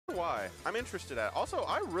why. I'm interested at. Also,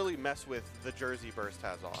 I really mess with the jersey Burst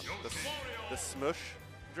has on. The Smush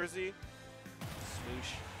jersey.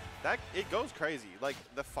 Smoosh. That it goes crazy. Like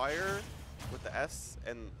the fire with the S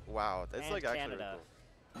and wow, it's And like actually Canada.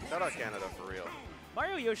 really cool. Shout out Canada for real.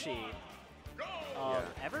 Mario Yoshi.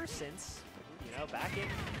 Ever since, you know, back in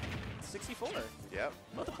 64. Yep.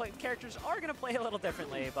 Both the characters are going to play a little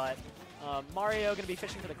differently, but Mario going to be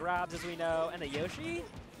fishing for the grabs, as we know, and the Yoshi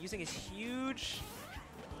using his huge...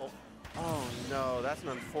 Oh no, that's an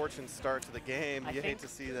unfortunate start to the game. You hate to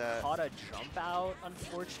see that. Caught a jump out,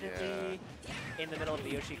 unfortunately, in the middle of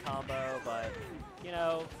the Yoshi combo, but, you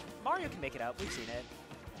know, Mario can make it out. We've seen it.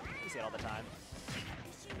 We see it all the time.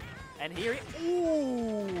 And here,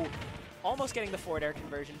 ooh! Almost getting the forward air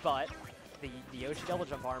conversion, but the Yoshi double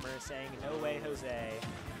jump armor is saying, no way, Jose.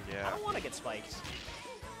 Yeah. I don't want to get spiked.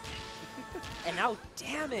 And now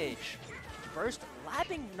damage. Burst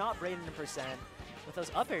lapping NotBrayden in percent. With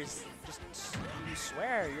those uppers, just you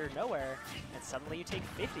swear you're nowhere, and suddenly you take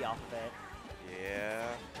 50 off of it. Yeah.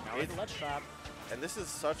 Now with the ledge trap. And this is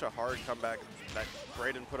such a hard comeback that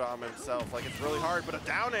Brayden put on himself. Like, it's really hard, but a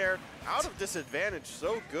down air out of disadvantage,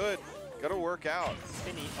 so good. Gonna work out.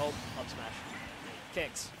 Spinny, up smash.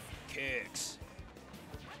 Kicks. Kicks.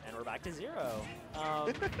 And we're back to 0.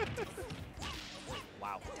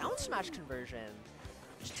 Wow, down smash conversion.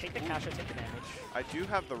 Just take the cash out, take the damage. I do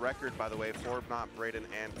have the record, by the way, for NotBrayden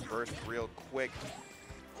and Burst real quick.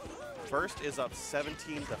 Burst is up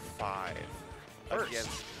 17-5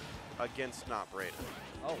 against NotBrayden.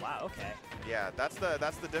 Oh wow, okay. Yeah, that's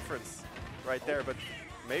the difference right there. But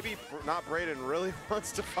maybe NotBrayden really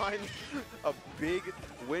wants to find a big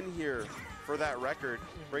win here for that record,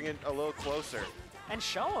 bring it a little closer. And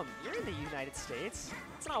show him, you're in the United States.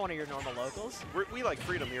 It's not one of your normal locals. We like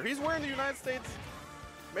freedom here. He's wearing the United States.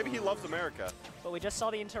 Maybe he loves America. But we just saw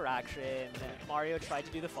the interaction. Mario tried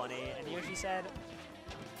to do the funny, and Yoshi said,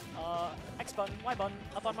 X button, Y button,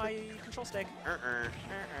 up on my control stick.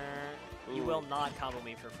 You will not combo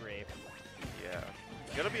me for free. Yeah.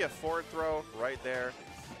 Gonna be a forward throw right there.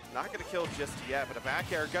 Not gonna kill just yet, but a back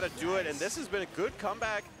air, gonna do it, and this has been a good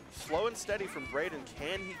comeback. Slow and steady from Brayden.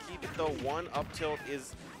 Can he keep it though? One up tilt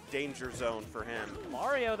is danger zone for him.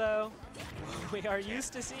 Mario though, we are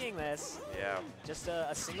used to seeing this. Yeah. Just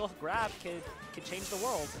a single grab could change the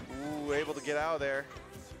world. Ooh, able to get out of there.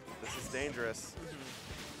 This is dangerous.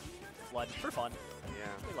 Flood for fun.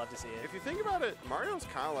 Yeah. We love to see it. If you think about it, Mario's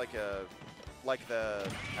kind of like the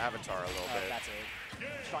Avatar a little bit. That's it.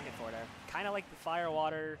 Strong and forward air. Kind of like the fire,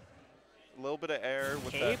 water. A little bit of air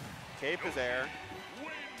with Cape. the cape is air.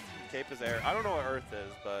 Cape is air. I don't know what Earth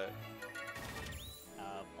is, but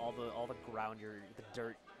all the ground the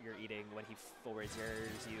dirt you're eating when he forwards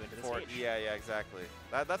you into the stage. Yeah, exactly.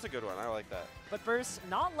 That's a good one. I like that. But Burst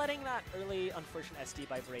not letting that early unfortunate SD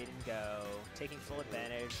by Brayden go, taking full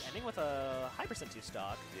advantage, ending with a high percent 2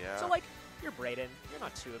 stock. Yeah. So like you're Brayden, you're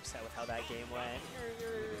not too upset with how that game went.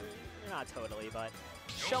 You're not totally, but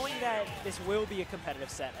showing that this will be a competitive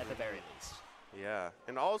set at the very least. Yeah,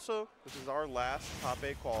 and also this is our last top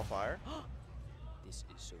 8 qualifier. This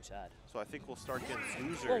is so sad. So I think we'll start getting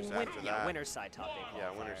losers after that. Yeah, winner's side top 8 qualifier.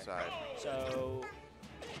 Yeah, winner's side. So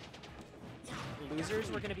losers,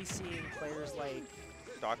 we're going to be seeing players like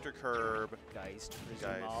Dr. Curb, Geist,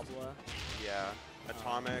 presumably. Yeah,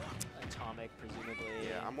 Atomic. Atomic, presumably.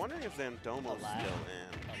 Yeah, I'm wondering if Zandomo's still in.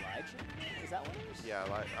 Elijah? Is that winners? Yeah,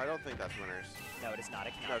 I don't think that's winners. No, it is not.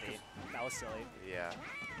 It cannot be. That was silly. Yeah.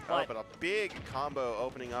 But a big combo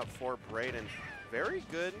opening up for Brayden. Very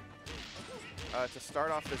good to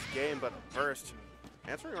start off this game, but Burst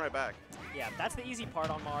answering right back. Yeah, that's the easy part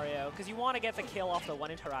on Mario, because you want to get the kill off the one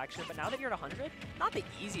interaction, but now that you're at 100, not the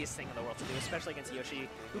easiest thing in the world to do, especially against Yoshi,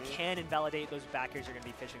 who can invalidate those backers you're going to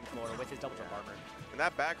be fishing for with his double jump armor. And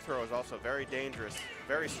that back throw is also very dangerous,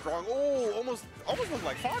 very strong. Oh, almost looked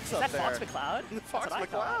like Fox up there. Is that Fox McCloud? Fox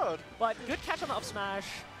McCloud. But good catch on the up smash.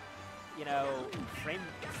 You know, frame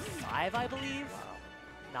 5, I believe. Wow.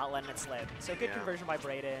 Not letting it slip. So good conversion by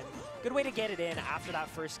Brayden. Good way to get it in after that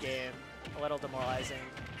first game. A little demoralizing.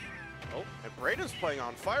 Oh, and Brayden's playing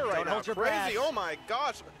on fire right now. Hold your Crazy. breath. Oh my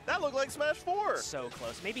gosh. That looked like Smash 4. So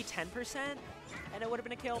close. Maybe 10%, and it would have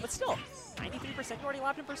been a kill. But still, 93%. You already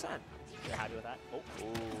lapped in percent. You're happy with that. Oh.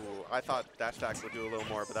 Ooh, I thought dash attack would do a little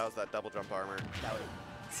more, but that was that double jump armor. That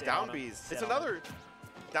would down Bs. It's another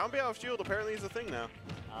down B out of shield. Apparently is a thing now.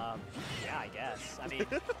 Yeah, I guess. I mean,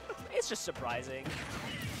 it's just surprising.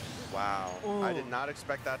 Wow. Ooh. I did not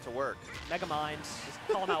expect that to work. Mega Mind. Just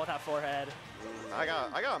call him out with that forehead. I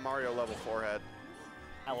got a Mario level forehead.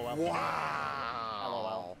 LOL. Wow.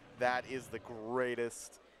 LOL. That is the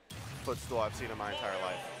greatest footstool I've seen in my entire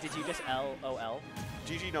life. Did you just LOL?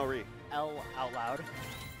 GG no re. L out loud.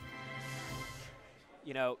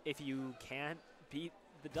 You know, if you can't beat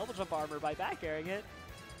the double jump armor by back airing it,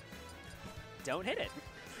 don't hit it.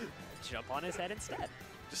 Jump on his head instead.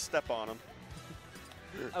 Just step on him.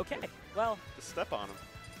 Okay, well. Just step on him.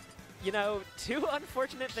 You know, 2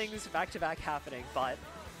 unfortunate things back-to-back happening, but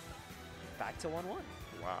back to 1-1.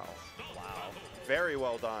 Wow. Wow. Very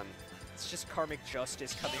well done. It's just karmic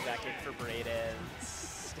justice coming back in for Brayden.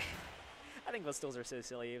 I think those stills are so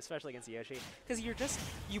silly, especially against Yoshi, because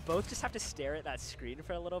you both just have to stare at that screen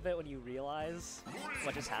for a little bit when you realize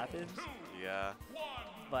what just happened. Yeah.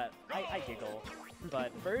 But I giggle.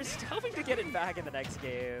 But first, hoping to get it back in the next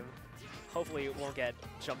game. Hopefully it won't get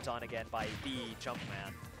jumped on again by the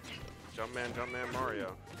Jumpman. Jumpman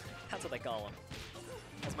Mario. That's what they call him.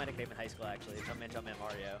 That's my nickname in high school, actually. Jumpman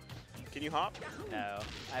Mario. Can you hop? No,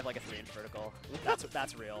 I have like a 3-inch vertical.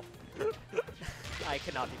 That's real. I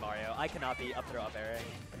cannot be Mario. I cannot be up throw up airing.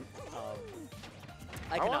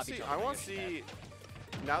 I cannot be. I want to see.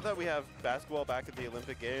 Now that we have basketball back at the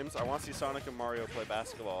Olympic Games, I want to see Sonic and Mario play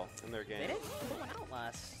basketball in their game. They didn't put one out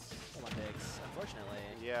last Olympics, unfortunately.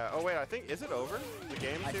 Yeah. Oh wait, I think is it over the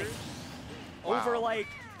game series? Over like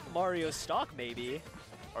Mario's stock maybe.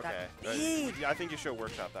 Okay. Yeah, I think you should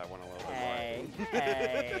workshop that one a little bit more.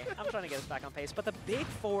 Hey, I'm trying to get us back on pace, but the big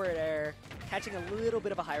forward air, catching a little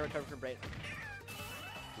bit of a high recovery from Brayden.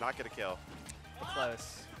 Not gonna kill. But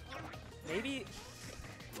close. Maybe.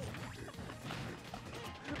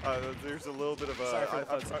 There's a little bit of a. Sorry for the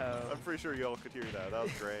folks at home. I'm pretty sure y'all could hear that. That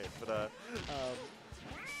was great.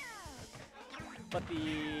 But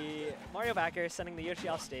the Mario back air sending the Yoshi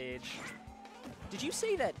off stage. Did you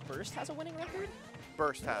say that Burst has a winning record?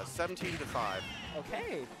 Burst has 17-5.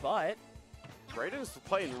 Okay, but Brayden's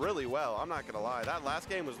playing really well. I'm not gonna lie. That last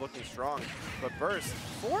game was looking strong, but Burst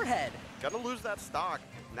forehead gonna lose that stock.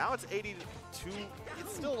 Now it's 82.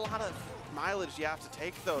 It's still a lot of mileage you have to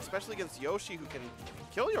take though, especially against Yoshi, who can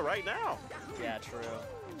kill you right now. Yeah, true.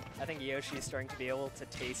 I think Yoshi is starting to be able to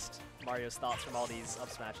taste Mario's thoughts from all these up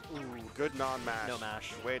smashes. Ooh, good non-mash. No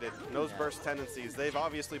mash. Waited. Nose burst tendencies. They've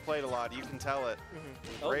obviously played a lot. You can tell it.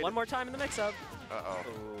 Oh, one more time in the mix-up. Uh-oh.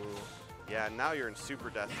 Yeah, now you're in super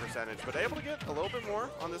death percentage, but able to get a little bit more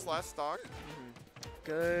on this last stock.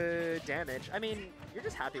 Good damage. I mean, you're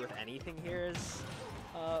just happy with anything here.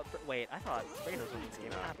 Wait, I thought Brayden was winning this game.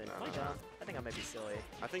 What happened? I think I might be silly.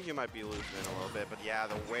 I think you might be losing it a little bit, but yeah,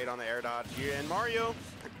 the weight on the air dodge here. And Mario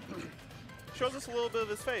shows us a little bit of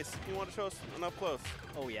his face. You want to show us an up close?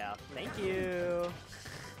 Oh, yeah. Thank you.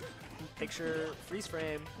 Picture freeze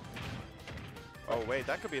frame. Oh, wait,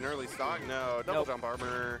 that could be an early stock. No, double jump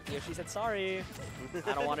armor. Yoshi said, sorry.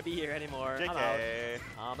 I don't want to be here anymore. JK.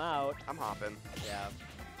 I'm out. I'm hopping. Yeah,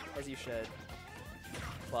 as you should.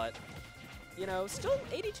 But, you know, still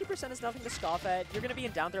 82% is nothing to scoff at. You're going to be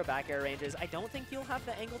in down throw back air ranges. I don't think you'll have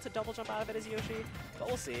the angle to double jump out of it as Yoshi, but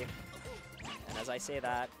we'll see. And as I say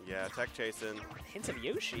that, yeah, tech chasing. Hints of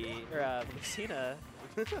Yoshi, or Lucina.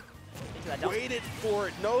 Waited for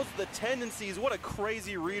it, knows the tendencies. What a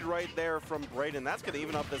crazy read right there from Brayden. That's going to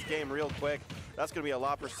even up this game real quick. That's going to be a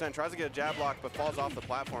lot percent. Tries to get a jab block, but falls off the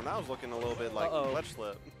platform. That was looking a little bit like ledge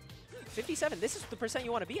slip. 57. This is the percent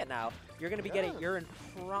you want to be at now. You're going to be getting, you're in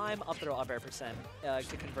prime up throw up air percent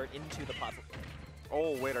to convert into the platform.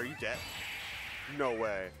 Oh, wait, are you dead? No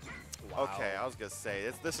way. Wow. Okay, I was going to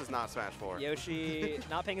say, this is not Smash 4. Yoshi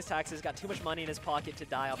not paying his taxes, got too much money in his pocket to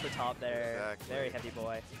die off the top there. Exactly. Very heavy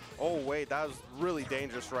boy. Oh, wait, that was really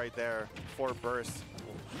dangerous right there for Burst.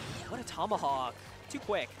 What a tomahawk. Too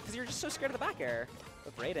quick, because you're just so scared of the back air.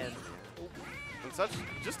 But Brayden. And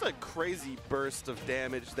just a crazy burst of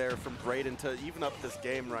damage there from Brayden to even up this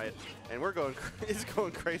game right. And it's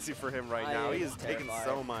going crazy for him right now. He is taking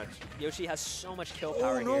so much. Yoshi has so much kill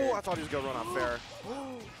power here. Oh, no, here. I thought he was going to run off fair.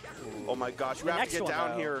 Oh, my gosh, you have to get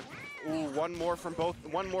down here. Ooh, one more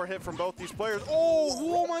hit from both these players.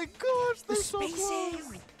 Oh my gosh, they're so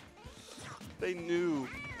close. They knew.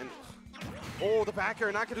 And oh, the back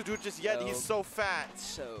air, not going to do it just yet. He's so fat.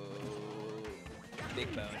 So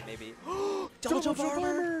big bone, maybe. Double jump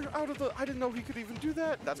armor out of the. I didn't know he could even do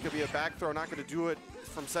that. That's going to be a back throw. Not going to do it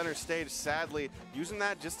from center stage, sadly. Using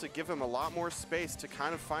that just to give him a lot more space to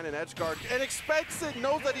kind of find an edge guard. And expects it.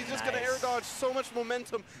 Knows that he's just going to air dodge. So much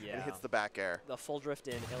momentum. Yeah. And hits the back air. The full drift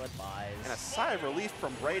in, ill-advised. And a sigh of relief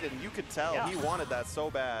from Brayden. You could tell he wanted that so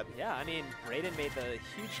bad. Yeah, I mean, Brayden made the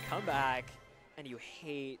huge comeback. And you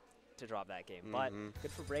hate to drop that game. But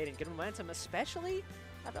good for Brayden. Good momentum, especially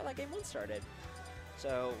after that game 1 started.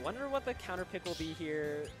 So, wonder what the counter pick will be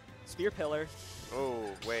here. Spear pillar. Oh,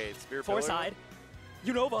 wait. Spear pillar? Four side.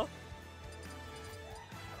 Unova.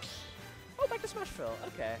 Super Smash Fill.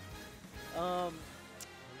 Okay.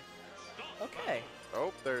 Okay.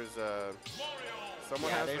 Oh, there's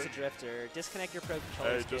someone has there's a drifter. Disconnect your Pro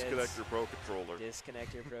Controller. Hey, disconnect your Pro Controller.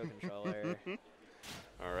 Disconnect your Pro Controller.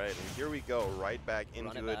 All right, and here we go, right back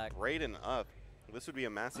into it. Back. Brayden up. This would be a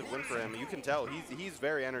massive win for him. You can tell he's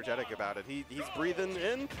very energetic about it. He's breathing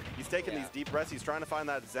in. He's taking these deep breaths. He's trying to find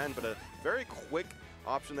that zen, but a very quick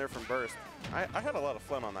option there from Burst. I had a lot of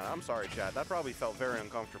fun on that. I'm sorry, Chad. That probably felt very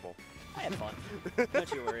uncomfortable. I had fun.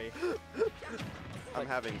 Don't you worry. I'm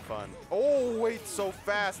having fun. Oh, wait, so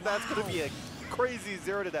fast. That's going to be a crazy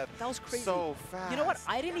 0 to death. That was crazy. So fast. You know what?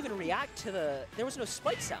 I didn't even react to there was no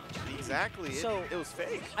spike sound. Exactly. So it was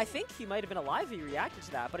fake. I think he might have been alive if he reacted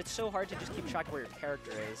to that, but it's so hard to just keep track of where your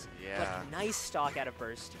character is. Yeah. But nice stock out of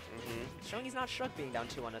Burst. Showing he's not shook being down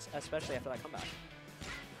 2-1, especially after that comeback.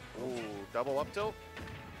 Ooh, double up tilt?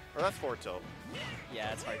 Or that's forward tilt.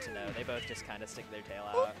 Yeah, it's hard to know. They both just kind of stick their tail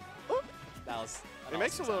out. That was an It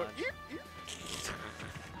makes a awesome little... sound.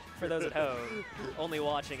 For those at home, only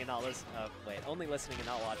watching and not listening. Only listening and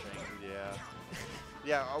not watching. Yeah.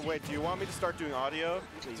 Yeah, wait, do you want me to start doing audio?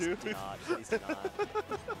 Please do not. Please do not.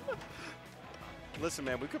 Listen,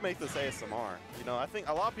 man, we could make this ASMR. You know, I think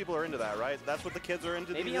a lot of people are into that, right? That's what the kids are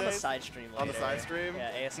into Maybe these on the days? side stream later. On the side stream?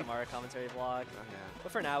 Yeah, ASMR commentary vlog. Oh, yeah.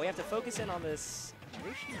 But for now, we have to focus in on this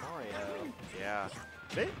Yoshi Mario. Yeah.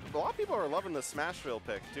 A lot of people are loving the Smashville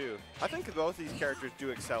pick, too. I think both these characters do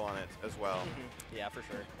excel on it as well. Yeah, for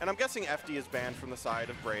sure. And I'm guessing FD is banned from the side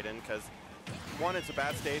of Brayden because, one, it's a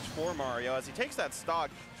bad stage for Mario as he takes that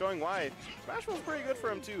stock, showing why Smashville's pretty good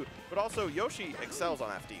for him, too. But also, Yoshi excels on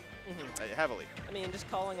FD heavily. I mean, just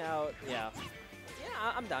calling out, yeah,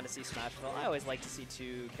 I'm down to see Smashville. I always like to see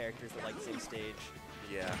two characters that like the same stage.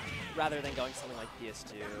 Yeah. Rather than going something like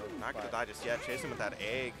PS2. Not going to die just yet. Chasing with that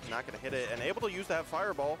egg. Not going to hit it. And able to use that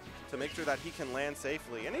fireball to make sure that he can land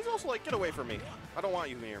safely. And he's also like, get away from me. I don't want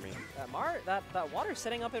you near me. That water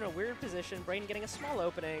setting up in a weird position. Brayden getting a small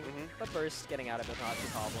opening. But Burst getting out of it, not the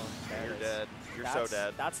problem. You're dead. You're so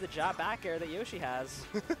dead. That's the jab back air that Yoshi has.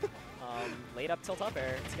 Late up tilt up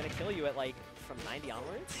air. It's going to kill you at like from 90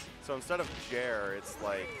 onwards. So instead of Jer, it's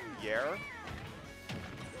like Yer?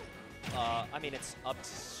 I mean, it's up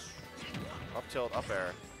tilt, up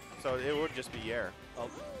air. So it would just be Yer. Oh.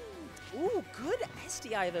 Ooh, good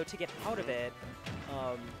SDI, though, to get out of it.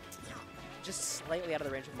 Just slightly out of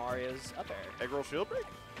the range of Mario's up air. Egg roll shield break?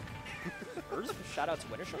 Shout out to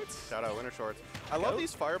Winter Shorts. Shout out Winter Shorts. I love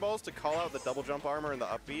these fireballs to call out the double jump armor and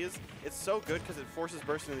the up Bs. It's so good because it forces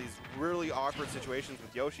Burst into these really awkward situations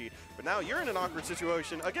with Yoshi. But now you're in an awkward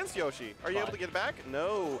situation against Yoshi. Are you able to get back?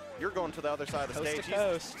 No. You're going to the other side of the stage. Coast to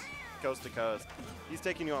coast. Coast to coast. He's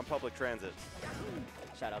taking you on public transit.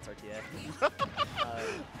 Shout out RTA.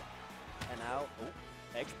 And now,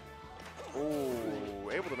 egg. Ooh,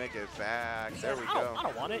 able to make it back. There we go. I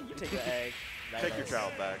don't want it. You take the egg. Take your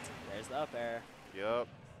child back. There's the up air. Yup.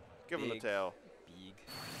 Give him the tail.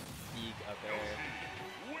 Big up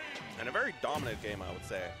air. And a very dominant game, I would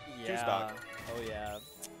say. Yeah. 2-stock. Oh, yeah.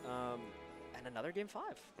 And another game 5.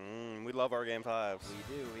 We love our game 5s.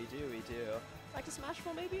 We do. Back to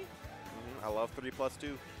Smashville, maybe? I love 3 plus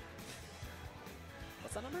 2.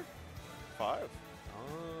 What's that number? 5.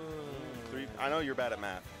 Oh. 3. I know you're bad at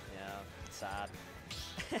math. Yeah, sad.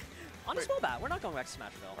 On a small bat, we're not going back to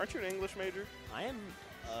Smashville. Aren't you an English major? I am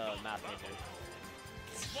a math major.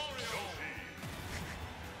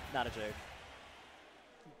 Not a joke.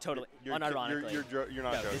 Totally, unironically. You're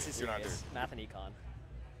not joking. This is you're not serious. Math and econ.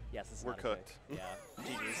 Yes, this is We're not cooked. A joke. Yeah,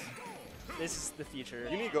 GG's. This is the future.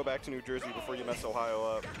 You need to go back to New Jersey before you mess Ohio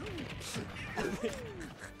up.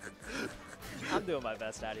 I'm doing my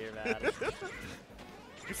best out here, man.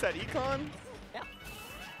 You said econ? Yeah.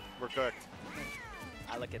 We're cooked.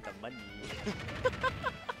 I look at the money.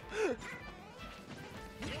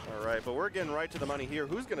 All right, but we're getting right to the money here.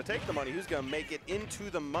 Who's going to take the money? Who's going to make it into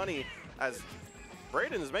the money? As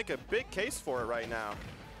Brayden is making a big case for it right now.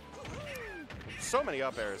 So many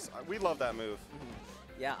up airs. We love that move.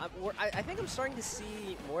 Yeah, I think I'm starting to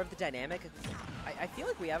see more of the dynamic. I feel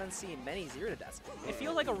like we haven't seen many 0 to deaths. It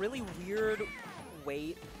feels like a really weird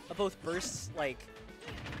weight of both Bursts, like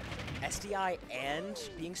SDI and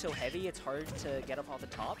being so heavy, it's hard to get up off the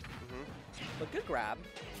top. But good grab.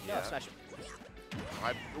 Yeah. Smash it.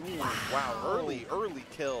 Wow, early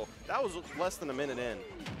kill. That was less than a minute in.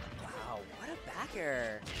 Wow, what a back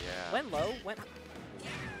air. Yeah. Went low, went...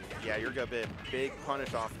 Yeah, you're going to get a big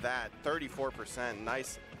punish off that. 34%,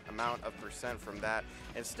 nice amount of percent from that.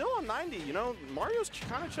 And still on 90, you know, Mario's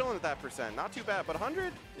kind of chilling at that percent. Not too bad, but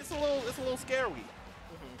 100, it's a little scary.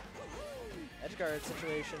 Edge guard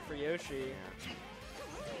situation for Yoshi.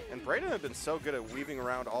 And Brayden had been so good at weaving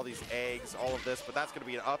around all these eggs, all of this, but that's going to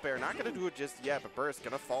be an up air. Not going to do it just yet, but Burst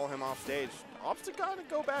going to follow him off stage. Opts to kind of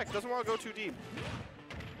go back. Doesn't want to go too deep.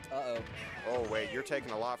 Uh-oh. Oh, wait. You're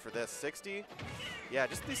taking a lot for this. 60? Yeah,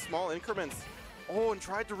 just these small increments. Oh, and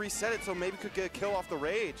tried to reset it so maybe could get a kill off the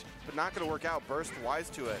rage, but not going to work out. Burst wise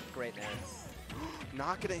to it. Great, man.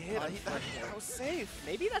 Not going to hit. That was safe.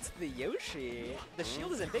 Maybe that's the Yoshi. The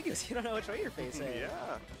shield is ambiguous. You don't know which way you're facing.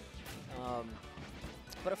 Yeah.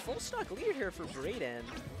 But a full stock lead here for Brayden.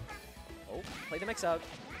 Oh, play the mix out.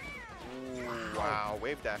 Ooh, wow,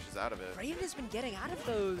 wave dash is out of it. Brayden has been getting out of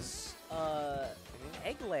those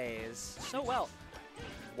egg lays so well.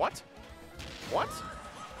 What? What?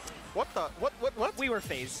 What the? What? We were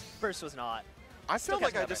phased. Burst was not. I feel like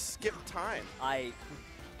I catching just skipped time.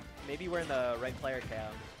 Maybe we're in the right player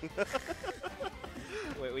cam.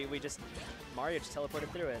 we just, Mario just teleported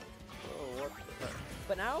through it. Oh, what the?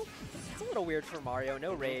 But now, it's a little weird for Mario.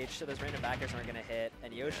 No rage, so those random backers aren't going to hit.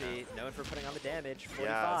 And Yoshi, known for putting on the damage, 45.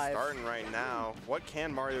 Yeah, starting right now. What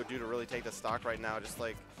can Mario do to really take the stock right now? Just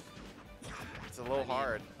like, it's a little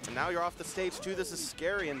hard. And now you're off the stage too. This is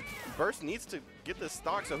scary, and Burst needs to get this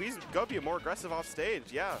stock, so he's going to be more aggressive off stage.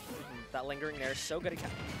 Yeah. That lingering there is so good at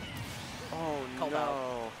Oh, Called no.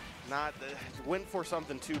 out. Not went for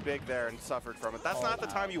something too big there and suffered from it. That's not the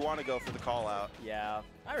time you want to go for the call out. Yeah,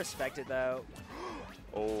 I respect it though.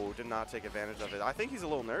 Oh, did not take advantage of it. I think he's a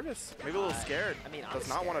little nervous, maybe a little scared. I mean, does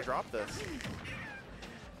not want to drop this.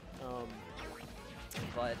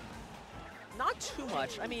 But not too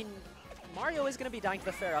much. I mean, Mario is going to be dying to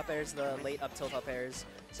the fair up airs, the late up tilt up airs.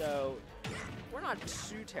 So we're not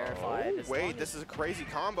too terrified. Oh, wait, this is a crazy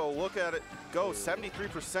combo. Look at it go.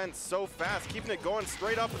 73% so fast. Keeping it going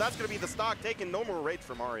straight up. But that's going to be the stock taking no more rage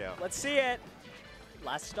for Mario. Let's see it.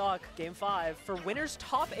 Last stock, game 5. For winners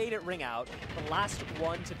top 8 at ring out, the last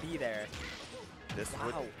one to be there. This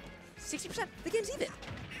Wow. 60%. The game's even.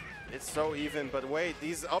 It's so even, but wait,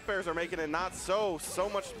 these up airs are making it not so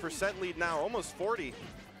much percent lead now. Almost 40.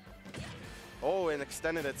 Oh, and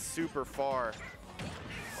extended it super far.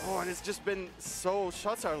 Oh, and it's just been so,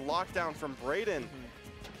 shots are locked down from Brayden.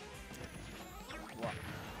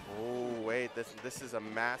 Oh, wait, this is a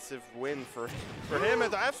massive win for him.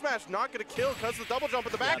 And the F smash not going to kill because the double jump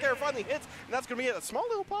at the back air finally hits. And that's going to be a small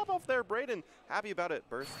little pop off there. Brayden, happy about it.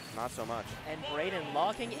 Burst, not so much. And Brayden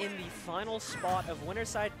locking in the final spot of winner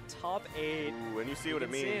side top 8. Ooh, and you see what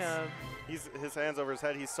it means. His hands over his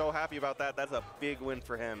head. He's so happy about that. That's a big win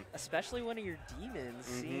for him. Especially one of your demons,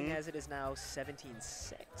 seeing as it is now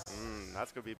 17-6. That's going to be